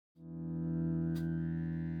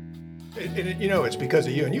It's because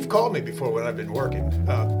of you. And you've called me before when I've been working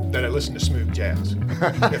that I listen to smooth jazz.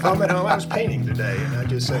 If I'm at home, I was painting today, and I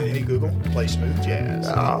just say, "Hey Google, play smooth jazz."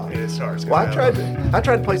 Oh. And it starts. Well, I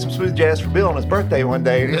tried to play some smooth jazz for Bill on his birthday one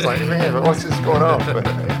day, and he's like, "Man, what's this going on?" But,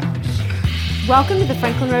 Welcome to the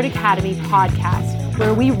Franklin Road Academy podcast,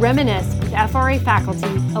 where we reminisce with FRA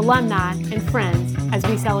faculty, alumni, and friends as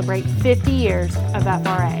we celebrate 50 years of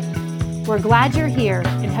FRA. We're glad you're here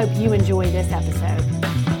and hope you enjoy this episode.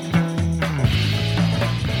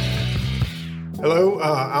 Hello,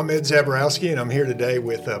 I'm Ed Zaborowski, and I'm here today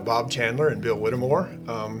with Bob Chandler and Bill Whittemore.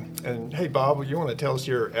 And hey, Bob, you want to tell us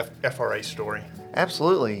your FRA story?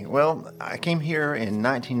 Absolutely. Well, I came here in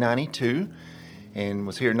 1992 and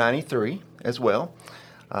was here in 93 as well.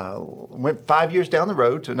 Went 5 years down the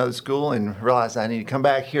road to another school and realized I needed to come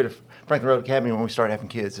back here to Franklin Road Academy when we started having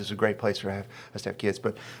kids. This is a great place for us to have kids.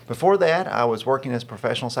 But before that, I was working as a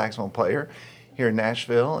professional saxophone player here in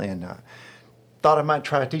Nashville, and thought I might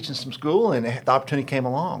try teaching some school, and the opportunity came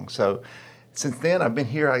along. So since then, I've been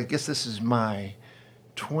here. I guess this is my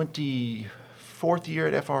 24th year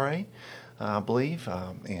at FRA, I believe,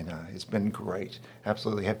 and it's been great.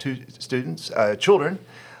 Absolutely. I have two students, children,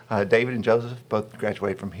 David and Joseph, both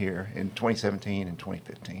graduated from here in 2017 and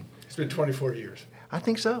 2015. It's been 24 years. I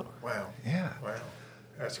think so. Wow. Yeah. Wow.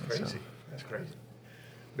 That's crazy. That's crazy.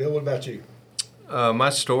 Bill, what about you? My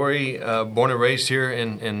story, born and raised here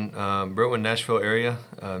in Brentwood, Nashville area,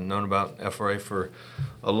 known about FRA for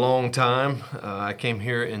a long time. I came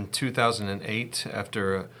here in 2008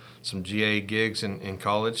 after some GA gigs in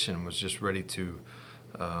college and was just ready to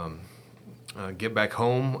get back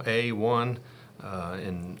home, and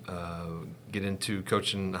get into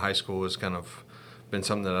coaching high school has kind of been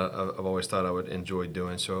something that I've always thought I would enjoy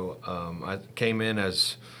doing. So I came in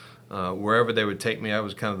as wherever they would take me. I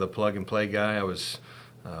was kind of the plug-and-play guy. I was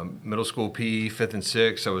middle school PE, 5th and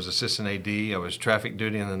 6th. I was assistant AD. I was traffic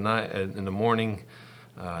duty in the morning,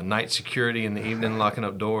 night security in the evening, locking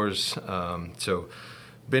up doors. So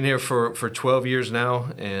been here for 12 years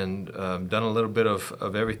now and done a little bit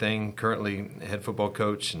of everything. Currently head football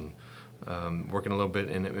coach and working a little bit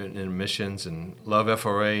in admissions, and love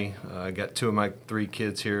FRA. I got 2 of my 3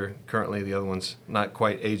 kids here currently. The other one's not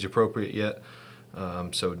quite age appropriate yet.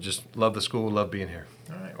 So just love the school, love being here.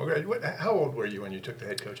 All right. Okay. How old were you when you took the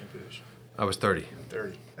head coaching position? I was 30.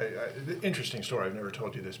 30. Interesting story. I've never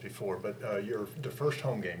told you this before, but the first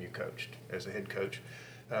home game you coached as a head coach,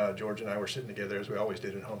 George and I were sitting together, as we always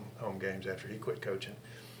did at home games after he quit coaching.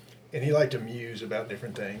 And he liked to muse about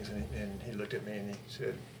different things, and he looked at me and he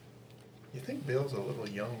said, "You think Bill's a little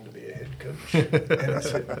young to be a head coach?" And I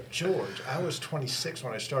said, "George, I was 26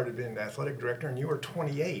 when I started being the athletic director, and you were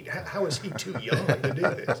 28. How is he too young to do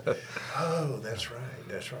this?" Oh, that's right.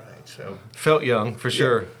 So felt young for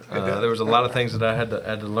sure. Yeah. There was a lot of things that I had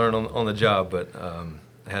to learn on the job, but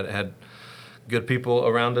had good people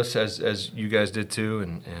around us as you guys did too,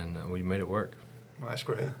 and we made it work. Well, that's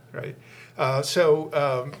great. Right.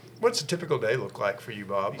 So what's a typical day look like for you,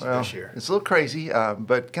 Bob, this year? It's a little crazy,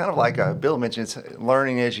 but kind of like Bill mentioned, it's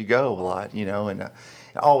learning as you go a lot, and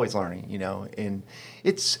always learning, and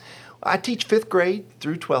I teach 5th grade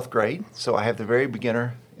through 12th grade, so I have the very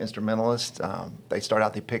beginner instrumentalist. They start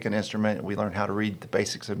out, they pick an instrument, and we learn how to read the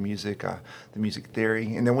basics of music, the music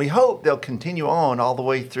theory, and then we hope they'll continue on all the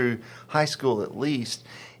way through high school at least,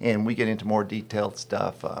 and we get into more detailed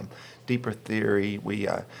stuff, deeper theory. We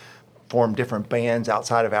form different bands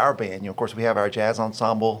outside of our band. Of course, we have our jazz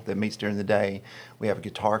ensemble that meets during the day. We have a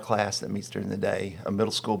guitar class that meets during the day, a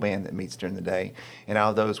middle school band that meets during the day, and out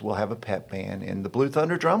of those, we'll have a pep band and the Blue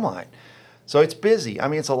Thunder drumline. So it's busy. I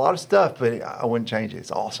mean, it's a lot of stuff, but I wouldn't change it.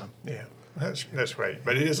 It's awesome. Yeah, that's great.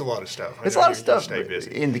 But it is a lot of stuff. It's a lot of stuff. Stay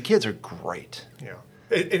busy. And the kids are great. Yeah.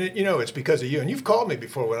 It's because of you. And you've called me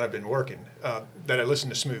before when I've been working that I listen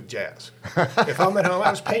to smooth jazz. If I'm at home, I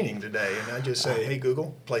was painting today, and I just say, "Hey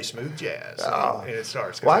Google, play smooth jazz," and it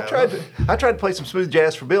starts. Well, I tried to play some smooth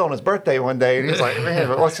jazz for Bill on his birthday one day, and he was like, "Man,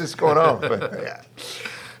 what's this going on?" But yeah.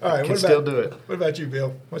 All right, Still do it. What about you,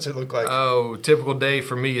 Bill? What's it look like? Oh, typical day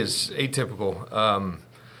for me is atypical.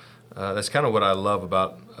 That's kind of what I love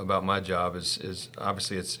about my job is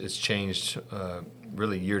obviously it's changed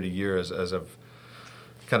really year to year as I've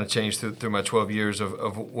kind of changed through my 12 years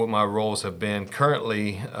of what my roles have been.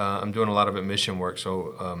 Currently, I'm doing a lot of admission work,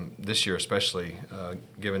 so this year especially,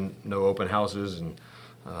 given no open houses and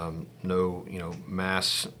no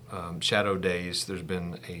mass shadow days, there's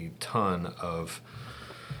been a ton of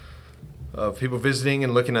people visiting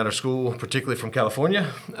and looking at our school, particularly from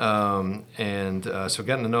California, so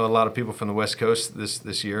getting to know a lot of people from the West Coast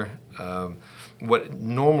this year. what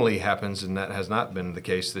normally happens, and that has not been the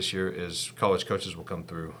case this year, is college coaches will come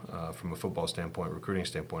through from a football standpoint, recruiting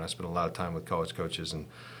standpoint. I spent a lot of time with college coaches and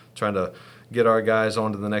trying to get our guys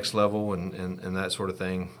onto the next level and that sort of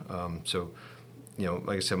thing. So,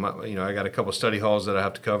 like I said, I got a couple study halls that I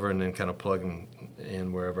have to cover, and then kind of plug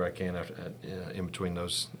in wherever I can in between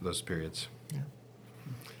those periods.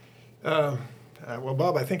 Yeah. Well,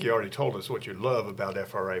 Bob, I think you already told us what you love about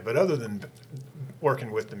FRA, but other than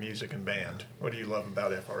working with the music and band, what do you love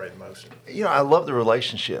about FRA the most? I love the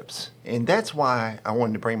relationships, and that's why I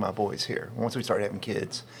wanted to bring my boys here once we started having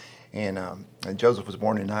kids. And Joseph was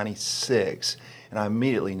born in '96, and I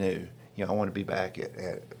immediately knew, I want to be back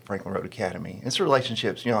at Franklin Road Academy. It's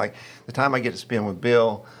relationships, like the time I get to spend with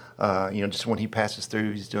Bill, just when he passes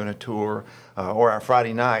through, he's doing a tour, or our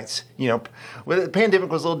Friday nights. The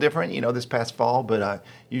pandemic was a little different, this past fall, but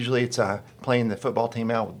usually it's playing the football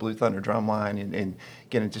team out with Blue Thunder Drumline and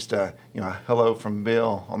getting just a hello from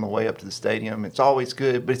Bill on the way up to the stadium. It's always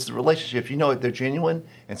good, but it's the relationships. They're genuine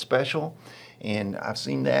and special, and I've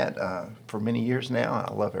seen that for many years now, and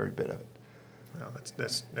I love every bit of it. Well,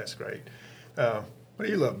 that's great. What do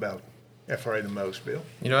you love about FRA the most, Bill?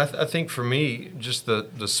 I think for me, just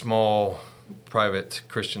the small private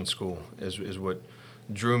Christian school is what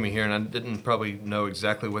drew me here, and I didn't probably know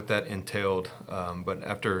exactly what that entailed. But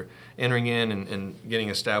after entering in and getting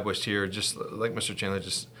established here, just like Mr. Chandler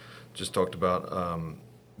just talked about,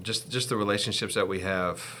 just the relationships that we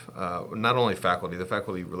have, not only faculty, the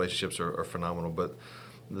faculty relationships are phenomenal, but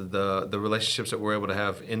the relationships that we're able to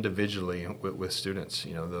have individually with students.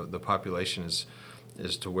 The population is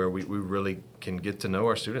to where we really can get to know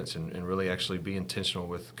our students and really actually be intentional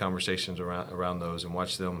with conversations around those and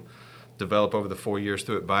watch them develop over the 4 years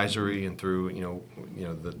through advisory and through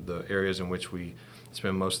the areas in which we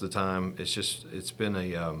spend most of the time. It's been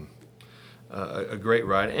a great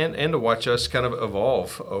ride and to watch us kind of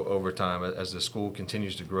evolve over time as the school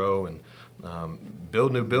continues to grow and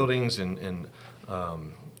build new buildings and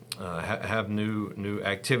have new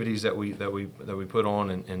activities that we put on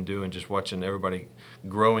and do, and just watching everybody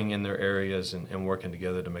growing in their areas and working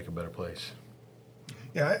together to make a better place.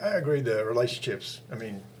 Yeah, I agree. The relationships,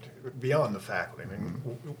 beyond the faculty,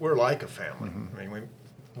 we're like a family. Mm-hmm.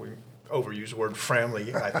 We overuse the word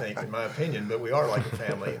family, I think, in my opinion, but we are like a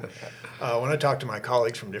family. When I talk to my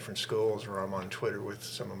colleagues from different schools, or I'm on Twitter with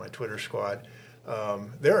some of my Twitter squad,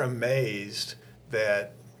 they're amazed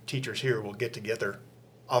that teachers here will get together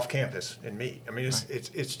off campus and meet.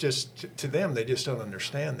 It's just, to them, they just don't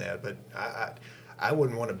understand that. But I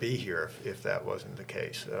wouldn't want to be here if that wasn't the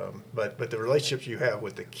case. But the relationships you have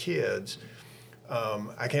with the kids,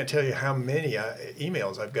 I can't tell you how many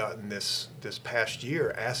emails I've gotten this past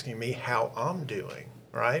year asking me how I'm doing,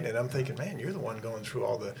 right? And I'm thinking, man, you're the one going through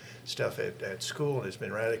all the stuff at school, and it's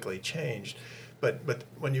been radically changed. But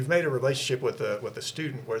when you've made a relationship with a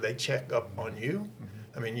student where they check up on you,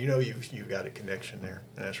 you've got a connection there,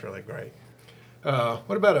 and that's really great.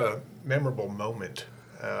 What about a memorable moment?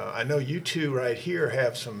 I know you two right here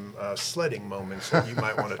have some sledding moments that you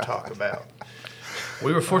might want to talk about.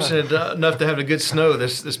 We were fortunate enough to have a good snow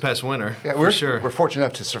this past winter. Yeah, for sure. We're fortunate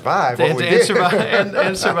enough to survive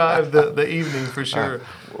And survive the evening for sure.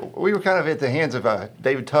 We were kind of at the hands of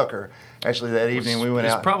David Tucker. Actually, that evening we went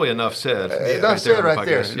out. It's probably enough said. Enough said right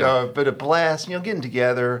there. Yeah. But a blast, getting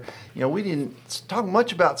together. We didn't talk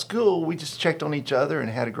much about school. We just checked on each other and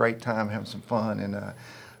had a great time, having some fun,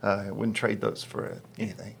 and wouldn't trade those for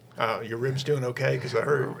anything. Your ribs doing okay? Because I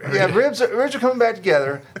heard. Yeah, ribs are coming back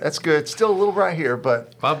together. That's good. Still a little right here,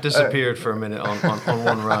 but Bob disappeared for a minute on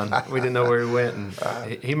one run. We didn't know where he went,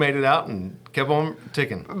 and he made it out and kept on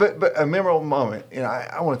ticking. But a memorable moment.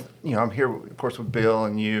 I want to. I'm here, of course, with Bill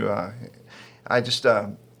and you. I just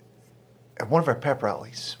at one of our pep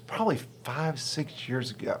rallies, probably 5-6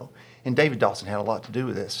 years ago, and David Dawson had a lot to do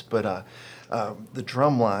with this. But the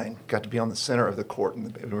drum line got to be on the center of the court,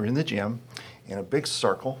 and we were in the gym in a big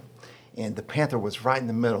circle. And the Panther was right in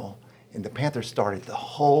the middle, and the Panther started the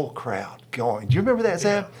whole crowd going. Do you remember that,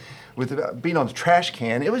 Sam? Yeah. With being on the trash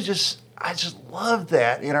can. It was I just loved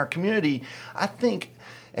that in our community. I think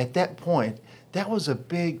at that point, that was a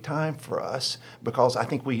big time for us because I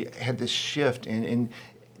think we had this shift, and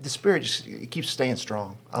the spirit it keeps staying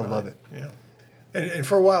strong. I love it. Yeah. And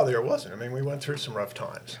for a while there, it wasn't. We went through some rough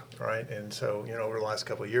times, right? And so, over the last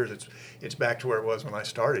couple of years, it's back to where it was when I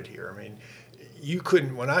started here.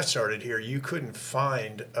 When I started here, you couldn't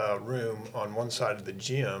find a room on one side of the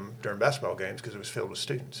gym during basketball games because it was filled with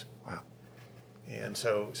students. Wow. And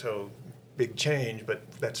so big change,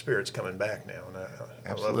 but that spirit's coming back now, and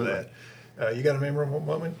I love that. You got a memorable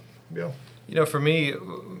moment, Bill? For me,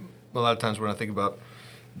 a lot of times when I think about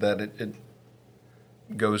that,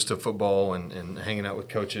 goes to football and hanging out with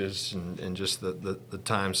coaches and just the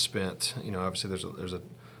time spent. Obviously there's a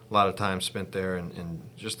lot of time spent there and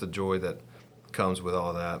just the joy that comes with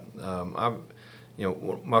all that.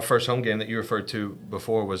 My first home game that you referred to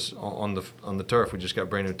before was on the turf. We just got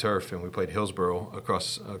brand new turf, and we played Hillsboro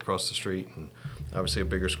across the street, and obviously a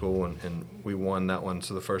bigger school, and we won that one.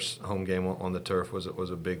 So the first home game on the turf was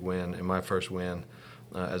a big win, and my first win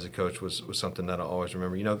as a coach was something that I always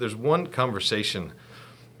remember. There's one conversation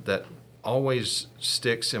that always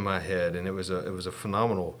sticks in my head, and it was a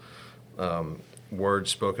phenomenal word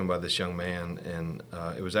spoken by this young man, and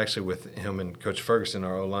it was actually with him and Coach Ferguson,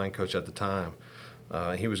 our O-line coach at the time.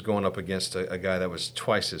 He was going up against a guy that was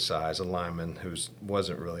twice his size, a lineman who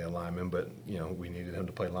wasn't really a lineman, but we needed him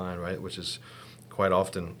to play line, right? Which is quite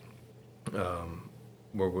often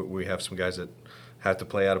where we have some guys that have to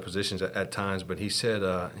play out of positions at times. But he said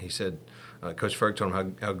Coach Ferg told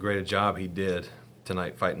him how great a job he did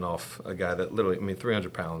tonight fighting off a guy that literally,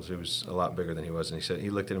 300 pounds. He was a lot bigger than he was, and he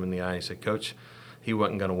looked at him in the eye and he said, "Coach, he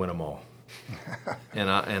wasn't going to win them all." and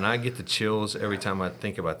I get the chills every time I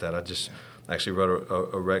think about that. I just actually wrote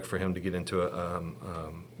a rec for him to get into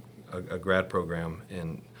a grad program,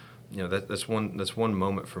 and that's one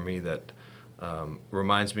moment for me that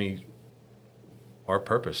reminds me our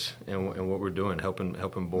purpose and what we're doing,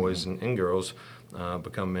 helping boys and girls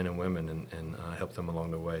become men and women and help them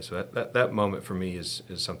along the way. So that moment for me is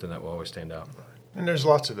something that will always stand out. And there's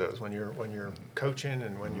lots of those when you're coaching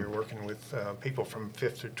and when you're working with people from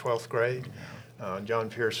 5th through 12th grade. John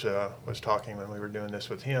Pierce was talking when we were doing this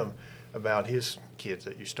with him about his kids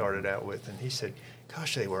that you started out with, and he said,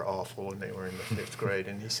 gosh, they were awful when they were in the 5th grade.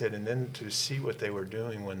 And he said, and then to see what they were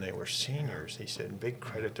doing when they were seniors, he said, big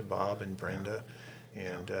credit to Bob and Brenda.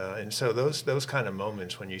 And so those kind of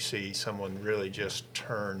moments when you see someone really just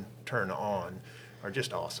turn on are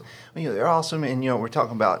just awesome. They're awesome, and we're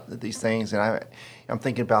talking about these things, and I'm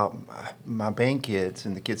thinking about my band kids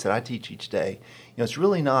and the kids that I teach each day. It's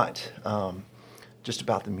really not just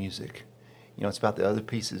about the music. It's about the other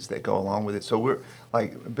pieces that go along with it. So we're,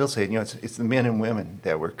 like Bill said, it's the men and women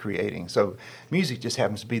that we're creating. So music just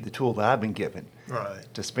happens to be the tool that I've been given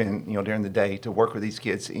to spend, during the day to work with these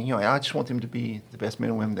kids. And, I just want them to be the best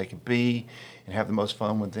men and women they can be and have the most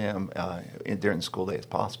fun with them during the school day as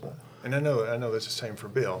possible. And I know that's the same for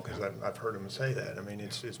Bill, because I've heard him say that.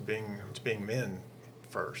 It's being men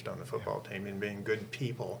first on the football team and being good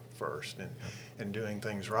people first and doing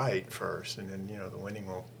things right first, and then the winning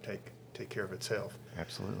will take care of itself.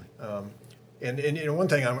 Absolutely. And one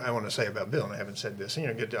thing I want to say about Bill, and I haven't said this,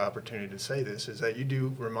 get the opportunity to say this, is that you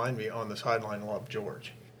do remind me on the sideline a lot of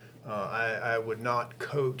George. I would not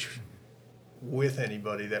coach with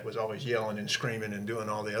anybody that was always yelling and screaming and doing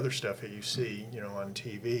all the other stuff that you see, on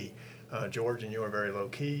TV. George and you are very low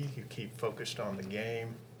key. You keep focused on the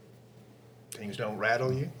game. Things don't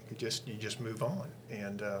rattle you. You just move on.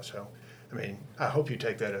 And so, I hope you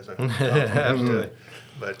take that as a compliment.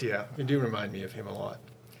 But yeah, you do remind me of him a lot.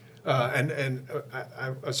 And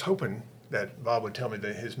I was hoping that Bob would tell me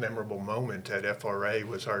that his memorable moment at FRA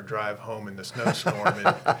was our drive home in the snowstorm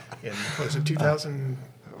in was it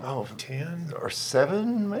 2010 or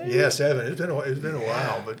 7 maybe? Yeah, 7. It's been a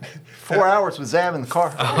while, but 4 hours with Zab in the car.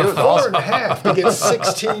 It was 4.5 to get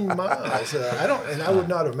 16 miles. I would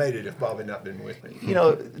not have made it if Bob had not been with me.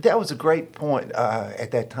 That was a great point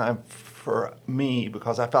at that time for me,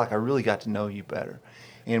 because I felt like I really got to know you better,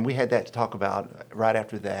 and we had that to talk about right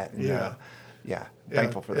after that. And,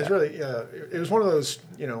 thankful for that. It's really it was one of those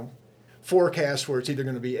forecasts where it's either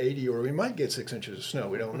going to be 80 or we might get 6 inches of snow.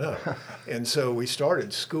 We don't know. And so we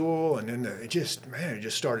started school, and then it just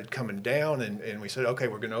started coming down, and we said, okay,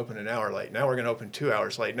 we're going to open an hour late. Now we're going to open 2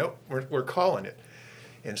 hours late. Nope, we're calling it.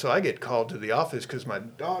 And so I get called to the office because my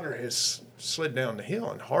daughter has slid down the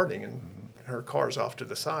hill in Harding, and her car's off to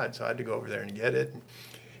the side, so I had to go over there and get it.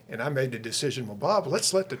 And I made the decision, well, Bob,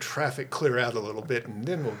 let's let the traffic clear out a little bit, and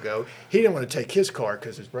then we'll go. He didn't want to take his car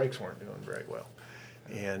because his brakes weren't doing very well.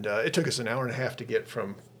 And it took us an hour and a half to get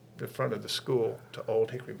from the front of the school to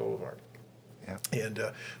Old Hickory Boulevard. Yeah.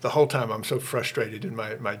 And the whole time I'm so frustrated in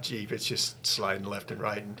my Jeep. It's just sliding left and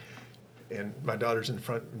right. And my daughter's in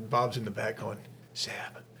front, and Bob's in the back going,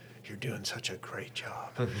 Zab, you're doing such a great job.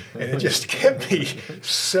 And it just kept me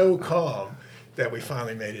so calm that we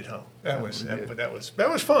finally made it home. That was fun.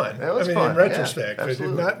 That was fun. In retrospect, yeah,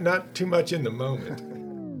 but not too much in the moment.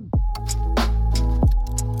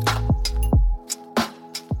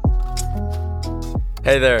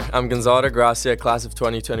 Hey there, I'm Gonzalo de Gracia, class of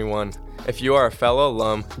 2021. If you are a fellow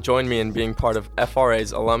alum, join me in being part of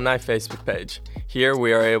FRA's alumni Facebook page. Here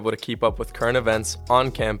we are able to keep up with current events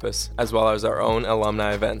on campus as well as our own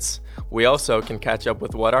alumni events. We also can catch up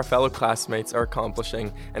with what our fellow classmates are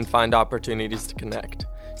accomplishing and find opportunities to connect.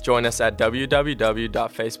 Join us at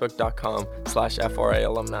www.facebook.com/FRA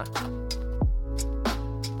alumni.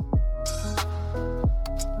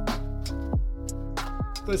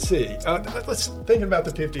 Let's see. Let's think about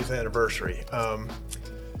the 50th anniversary.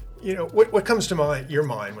 What comes to your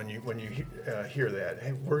mind when you hear that?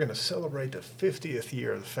 Hey, we're going to celebrate the 50th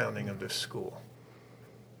year of the founding of this school.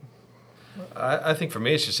 I think for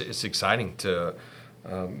me, it's exciting to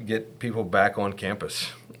get people back on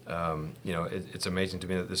campus. It's amazing to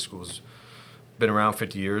me that this school's been around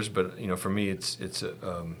 50 years, but for me, it's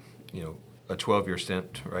a 12-year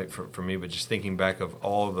stint, right? For me, but just thinking back of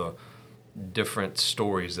all the different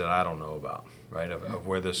stories that I don't know about, right? Of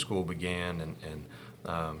where this school began and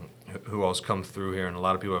who all's come through here, and a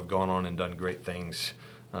lot of people have gone on and done great things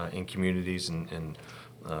in communities and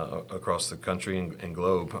across the country and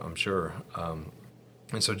globe, I'm sure.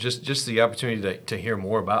 And so just the opportunity to hear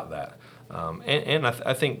more about that. And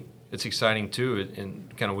I think it's exciting too,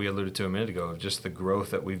 and kind of we alluded to a minute ago, of just the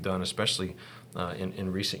growth that we've done, especially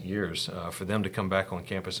in recent years, for them to come back on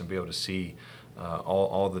campus and be able to see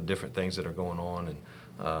all the different things that are going on and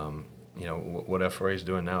what FRA is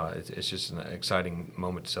doing now. It's just an exciting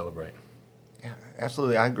moment to celebrate. Yeah,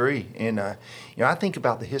 absolutely, I agree. And I think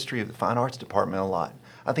about the history of the Fine Arts Department a lot.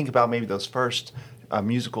 I think about maybe those first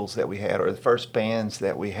musicals that we had, or the first bands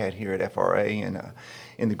that we had here at FRA, and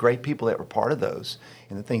the great people that were part of those,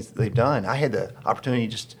 and the things that they've done. I had the opportunity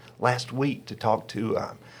just last week to talk to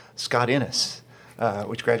Scott Ennis,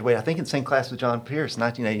 which graduated, I think, in the same class with John Pierce in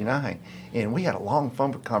 1989. And we had a long,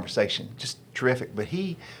 fun conversation, just terrific. But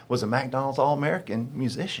he was a McDonald's All-American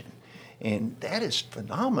musician. And that is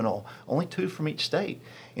phenomenal, only 2 from each state.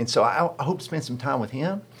 And so I hope to spend some time with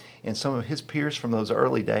him and some of his peers from those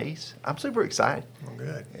early days. I'm super excited. Well,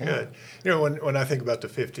 good, yeah. good. When I think about the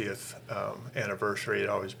 50th anniversary, it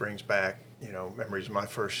always brings back, memories of my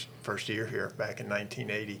first year here back in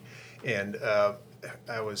 1980. And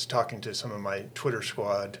I was talking to some of my Twitter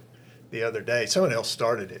squad the other day. Someone else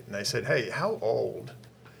started it, and they said, hey, how old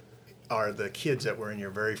are the kids that were in your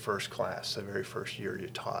very first class, the very first year you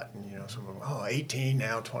taught? And, some of them, 18,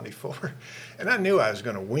 now 24. And I knew I was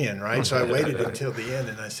going to win, right? So I waited until the end,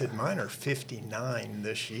 and I said, mine are 59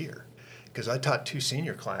 this year, because I taught 2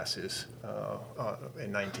 senior classes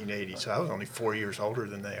in 1980, so I was only 4 years older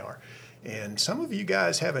than they are. And some of you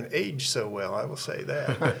guys haven't aged so well, I will say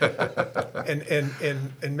that.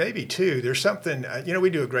 and maybe, too, there's something, we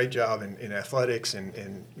do a great job in athletics and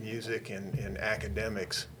in music and in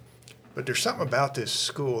academics. But there's something about this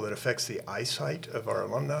school that affects the eyesight of our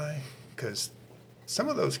alumni, because some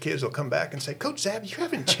of those kids will come back and say, Coach Zab, you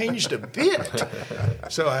haven't changed a bit.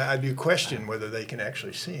 So I do question whether they can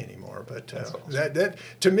actually see anymore. But awesome. that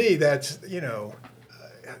to me, that's, to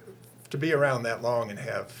be around that long and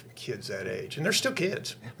have kids that age. And they're still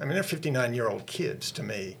kids. I mean, they're 59-year-old kids to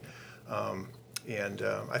me. And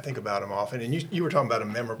I think about them often. And you were talking about a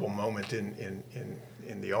memorable moment in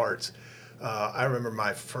the arts. I remember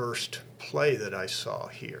my first play that I saw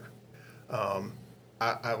here.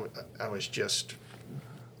 I was just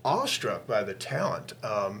awestruck by the talent.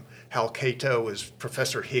 Hal Cato was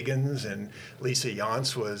Professor Higgins, and Lisa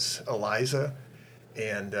Yance was Eliza.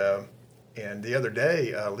 And the other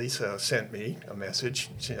day, Lisa sent me a message.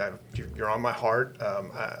 She said, "You're on my heart.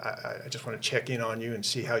 I just want to check in on you and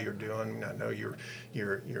see how you're doing. I know you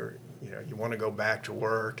want to go back to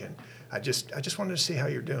work, and I just wanted to see how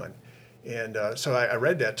you're doing." And so I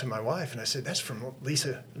read that to my wife, and I said, "That's from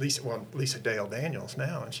Lisa Dale Daniels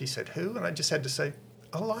now." And she said, "Who?" And I just had to say,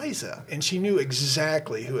 "Eliza." And she knew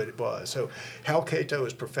exactly who it was. So Hal Cato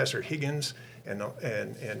is Professor Higgins, and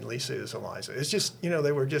Lisa is Eliza. It's just,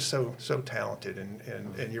 they were just so talented.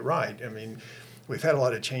 And you're right. I mean, we've had a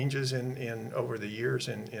lot of changes in over the years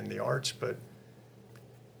in the arts, but,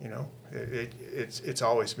 it's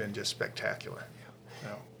always been just spectacular.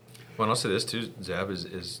 Well, and I'll say this too, Zab,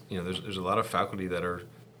 is there's a lot of faculty that are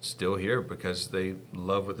still here because they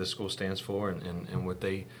love what this school stands for and what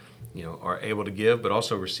they, are able to give, but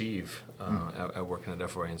also receive at working at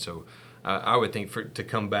FRA. And so I would think to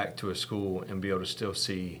come back to a school and be able to still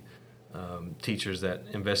see teachers that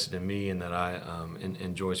invested in me and that I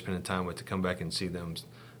enjoy spending time with, to come back and see them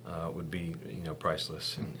would be,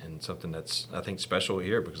 priceless and something that's, I think, special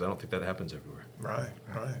here, because I don't think that happens everywhere. Right.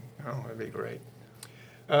 Oh, that'd be great.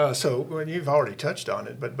 So you've already touched on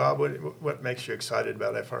it, but Bob, what makes you excited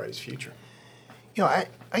about FRA's future? I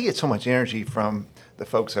get so much energy from the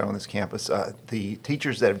folks that are on this campus. The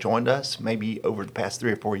teachers that have joined us, maybe over the past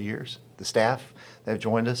 3 or 4 years, the staff that have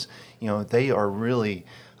joined us, they are really,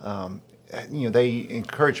 they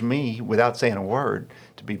encourage me without saying a word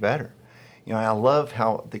to be better. I love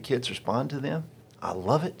how the kids respond to them. I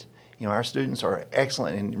love it. Our students are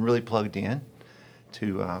excellent and really plugged in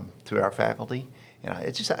to our faculty.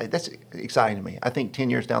 It's just that's exciting to me. I think 10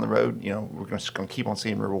 years down the road, we're just going to keep on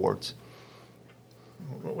seeing rewards.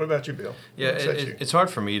 What about you, Bill? Yeah, it's hard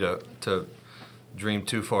for me to dream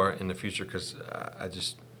too far in the future because I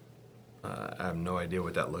have no idea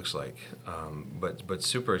what that looks like. But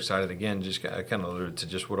super excited again. I kind of alluded to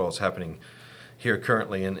just what all is happening here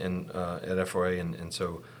currently at FRA, and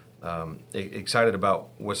so excited about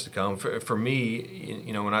what's to come. For me,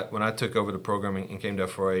 when I took over the program and came to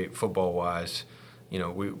FRA football wise,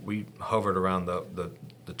 we hovered around the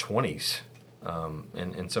 20s.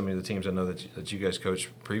 And some of the teams I know that you guys coached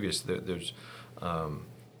previous, there's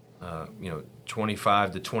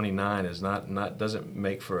 25 to 29 is not doesn't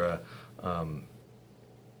make for a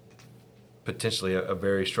potentially a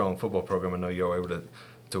very strong football program. I know you were able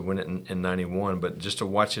to win it in 91, but just to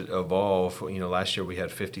watch it evolve, last year we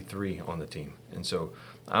had 53 on the team, and so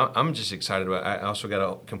I'm just excited about. I also got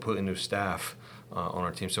a completely new staff on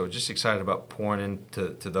our team, so just excited about pouring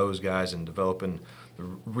into those guys and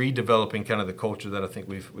redeveloping kind of the culture that I think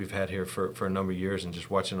we've had here for a number of years, and just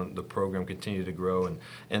watching the program continue to grow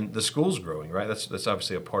and the school's growing, right? That's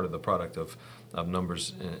obviously a part of the product of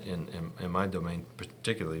numbers in my domain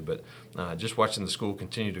particularly, but just watching the school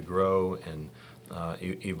continue to grow and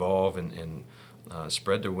evolve and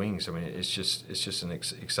spread their wings. I mean, it's just an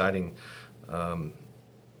exciting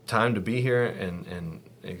time to be here and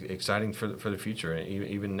exciting for the future, and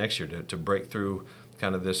even next year to break through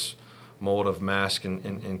kind of this mold of mask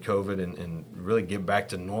and COVID and really get back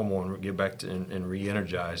to normal and get back to and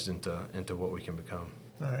re-energized into what we can become.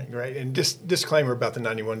 All right, great. And disclaimer about the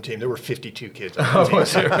 91 team, there were 52 kids on the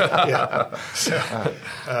team. Yeah.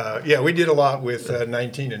 So, we did a lot with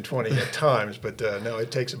 19 and 20 at times, but no,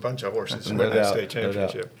 it takes a bunch of horses to win that state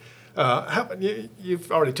championship.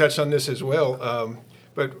 You've already touched on this as well,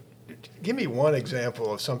 but give me one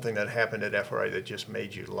example of something that happened at FRA that just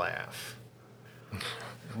made you laugh.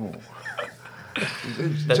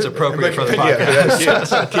 That's appropriate for the podcast.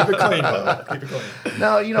 Yes. Keep it clean, Bob. Keep it clean.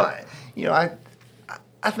 No,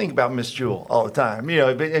 I think about Miss Jewel all the time,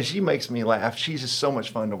 and she makes me laugh. She's just so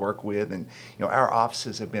much fun to work with, and our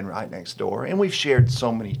offices have been right next door, and we've shared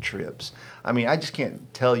so many trips. I mean, I just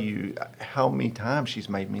can't tell you how many times she's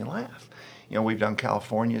made me laugh. We've done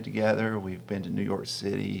California together. We've been to New York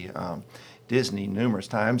City, Disney numerous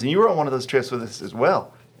times, and you were on one of those trips with us as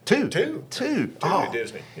well. Two to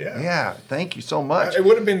Disney. Yeah. Thank you so much. It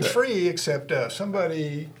would have been free, except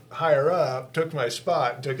somebody higher up took my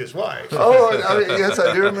spot and took his wife. Yes,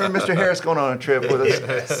 I do remember Mr. Harris going on a trip with us.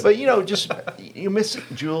 Yes. But Miss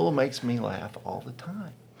Jewel makes me laugh all the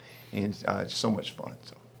time, and it's so much fun.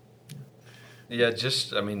 So. Yeah,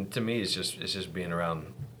 to me, it's just being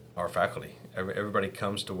around our faculty. Everybody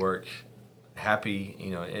comes to work happy,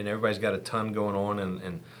 and everybody's got a ton going on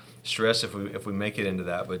and stress if we make it into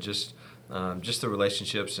that, but just the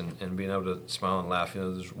relationships and being able to smile and laugh.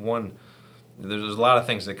 There's a lot of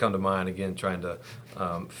things that come to mind. Again, trying to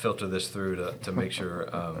filter this through to make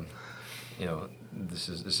sure this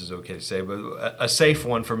is okay to say. But a safe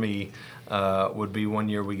one for me would be one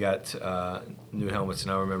year we got new helmets,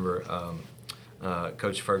 and I remember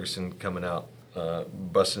Coach Ferguson coming out,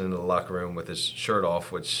 busting into the locker room with his shirt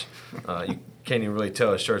off, which you can't even really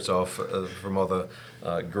tell his shirt's off from all the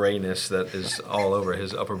grayness that is all over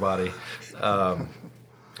his upper body.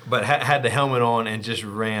 But had the helmet on and just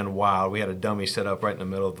ran wild. We had a dummy set up right in the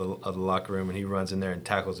middle of the locker room, and he runs in there and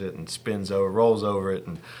tackles it and spins over, rolls over it,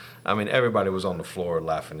 and I mean everybody was on the floor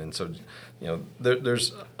laughing. And so,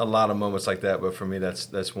 there's a lot of moments like that. But for me,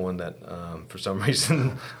 that's one that for some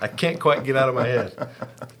reason I can't quite get out of my head.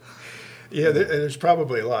 Yeah, there's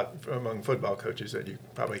probably a lot among football coaches that you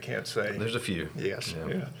probably can't say. There's a few. Yes.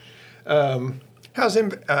 Yeah. How's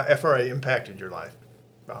FRA impacted your life,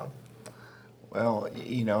 Bob? Well,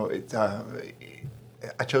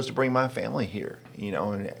 I chose to bring my family here,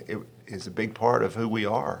 and it is a big part of who we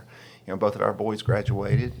are. Both of our boys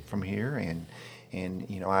graduated from here, and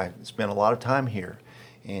I spent a lot of time here,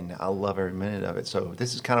 and I love every minute of it. So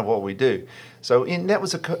this is kind of what we do. So, and that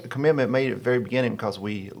was a commitment made at the very beginning because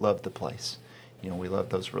we loved the place. We love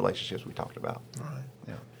those relationships we talked about. All right.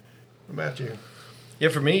 Yeah. What about you? Yeah,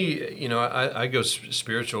 for me, I go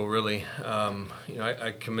spiritual really.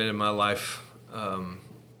 I committed my life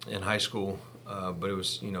in high school, but it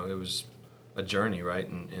was a journey, right?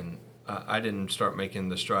 And I didn't start making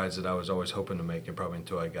the strides that I was always hoping to make, and probably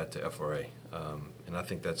until I got to FRA. And I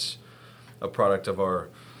think that's a product of our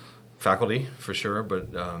faculty for sure,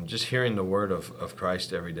 but just hearing the word of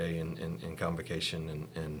Christ every day in convocation,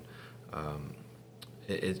 and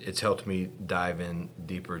it's helped me dive in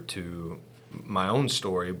deeper to my own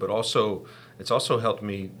story, but also it's also helped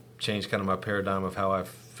me change kind of my paradigm of how I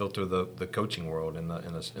filter the coaching world and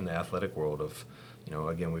in the athletic world of,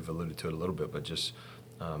 again, we've alluded to it a little bit, but just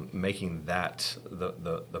making that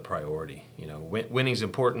the priority. Winning's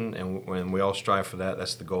important, and when we all strive for that,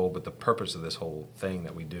 that's the goal. But the purpose of this whole thing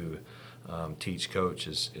that we do, teach, coach,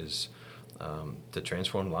 is to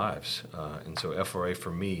transform lives. And so FRA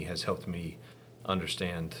for me has helped me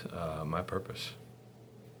understand my purpose.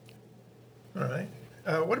 All right.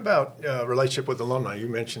 What about relationship with alumni? You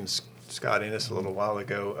mentioned Scott Ennis a little while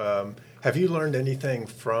ago. Have you learned anything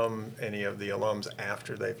from any of the alums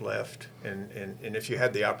after they've left? And if you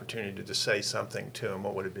had the opportunity to say something to them,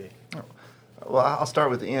 what would it be? Well, I'll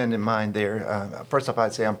start with the end in mind there. First off,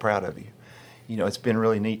 I'd say I'm proud of you. It's been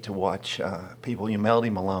really neat to watch people. Melody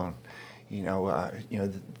Malone,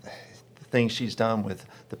 the things she's done with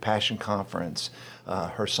the Passion Conference,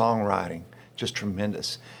 her songwriting, just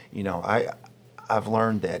tremendous. I've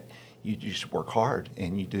learned that you just work hard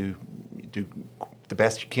and you do the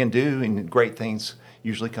best you can do, and great things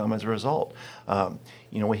usually come as a result.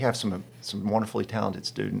 We have some wonderfully talented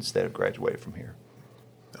students that have graduated from here.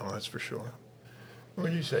 Oh, that's for sure. What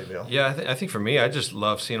would you say, Bill? Yeah, I think for me, I just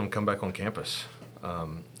love seeing them come back on campus.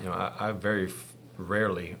 I very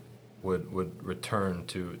rarely would return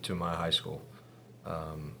to my high school.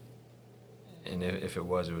 And if it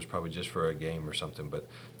was probably just for a game or something. But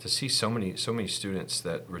to see so many students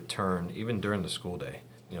that return, even during the school day,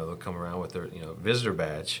 they'll come around with their visitor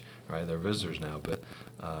badge, right? They're visitors now, but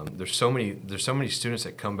there's so many students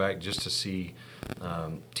that come back just to see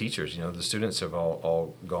teachers. The students have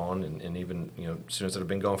all gone, and even students that have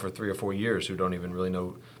been gone for 3 or 4 years who don't even really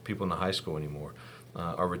know people in the high school anymore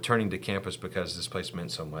are returning to campus because this place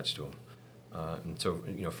meant so much to them. And so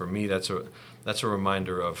for me, that's a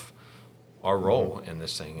reminder of our role in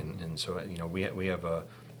this thing, and so we have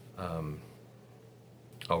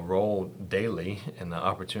a role daily and the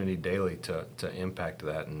opportunity daily to impact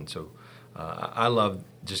that. And so I love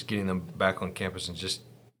just getting them back on campus and just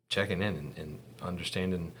checking in and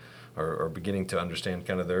understanding or beginning to understand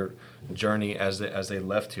kind of their journey as they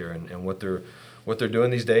left here and what they're doing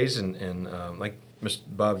these days. And like Mr.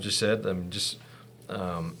 Bob just said,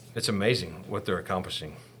 it's amazing what they're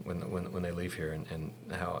accomplishing when they leave here, and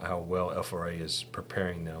how well FRA is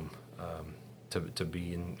preparing them to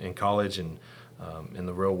be in college and in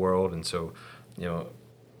the real world. And so,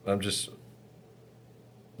 I'm just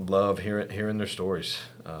love hearing their stories,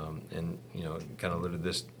 and kind of alluded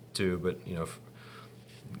this too, but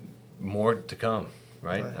more to come,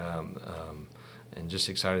 right? And just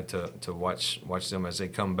excited to watch them as they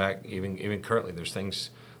come back. Even currently, there's things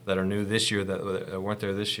that are new this year that weren't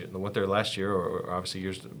there this year, that weren't there last year, or obviously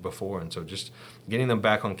years before. And so just getting them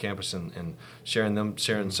back on campus and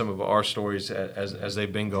sharing some of our stories as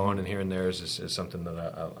they've been going and here and there is something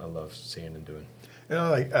that I love seeing and doing.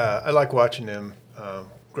 I like watching them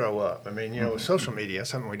grow up. Social media,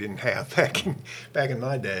 something we didn't have back in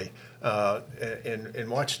my day, and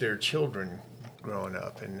watch their children growing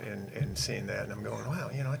up and seeing that, and I'm going, wow,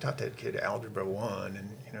 I taught that kid Algebra 1, and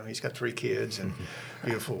he's got 3 kids and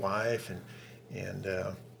beautiful wife, and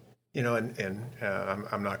I'm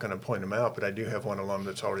not going to point him out, but I do have one alum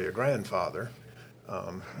that's already a grandfather,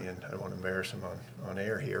 and I don't want to embarrass him on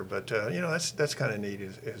air here, but that's kind of neat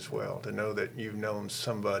as well, to know that you've known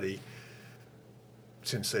somebody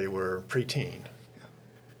since they were preteen,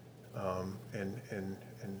 and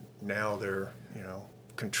now they're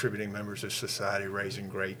contributing members of society, raising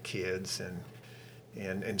great kids, and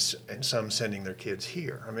some sending their kids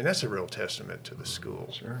here. That's a real testament to the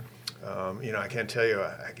school. Sure. I can't tell you,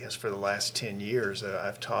 I guess for the last 10 years,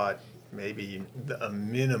 I've taught maybe a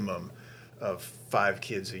minimum of 5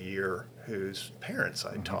 kids a year whose parents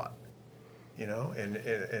I taught.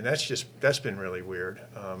 And that's been really weird.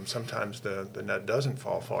 Sometimes the nut doesn't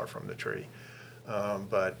fall far from the tree,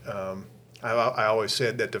 but I always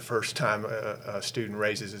said that the first time a student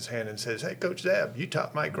raises his hand and says, "Hey, Coach Zab, you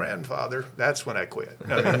taught my grandfather," that's when I quit.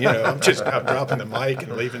 I'm dropping the mic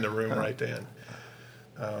and leaving the room right then.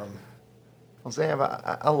 Well, Zab,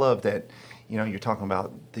 I love that, you're talking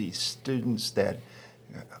about these students that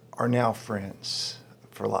are now friends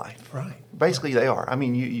for life. Right. Basically, they are.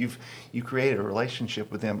 You created a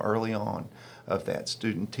relationship with them early on, of that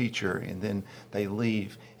student teacher, and then they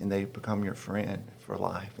leave and they become your friend for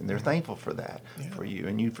life, and they're thankful for that, for you,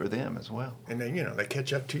 and you for them as well. And then, they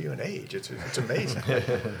catch up to you in age. It's amazing.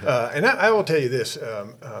 And I will tell you this,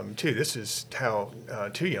 too. This is how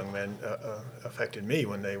two young men affected me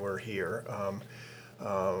when they were here.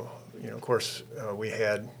 Of course, we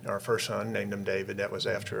had our first son, named him David. That was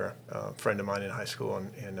after a friend of mine in high school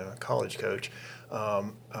and a college coach.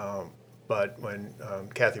 But when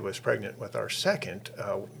Kathy was pregnant with our second,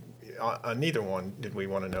 neither one did we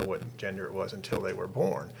want to know what gender it was until they were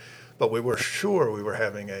born. But we were sure we were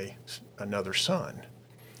having another son.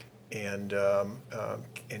 And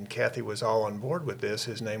Kathy was all on board with this.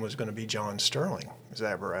 His name was going to be John Sterling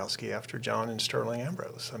Zaborowski, after John and Sterling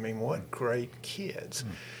Ambrose. I mean, what great kids.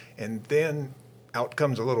 And then out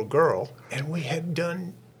comes a little girl, and we had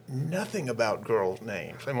done nothing about girl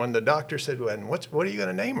names. And when the doctor said, well, what are you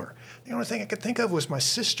going to name her? The only thing I could think of was my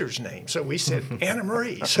sister's name. So we said Anna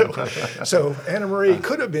Marie. So Anna Marie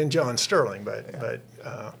could have been John Sterling, but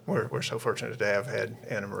we're so fortunate to have had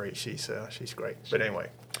Anna Marie. She's great. But anyway,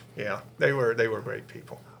 they were great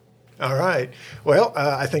people. All right. Well,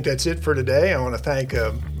 I think that's it for today. I want to thank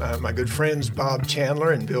my good friends Bob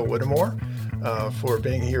Chandler and Bill Whittemore for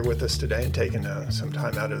being here with us today and taking some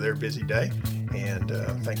time out of their busy day. And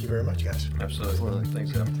thank you very much, guys. Absolutely.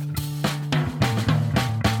 Thanks, Al.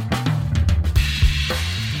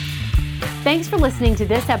 Thanks for listening to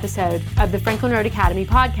this episode of the Franklin Road Academy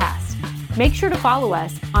podcast. Make sure to follow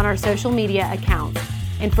us on our social media accounts.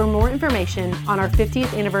 And for more information on our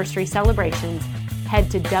 50th anniversary celebrations, head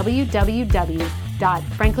to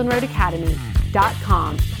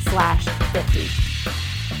www.franklinroadacademy.com/50.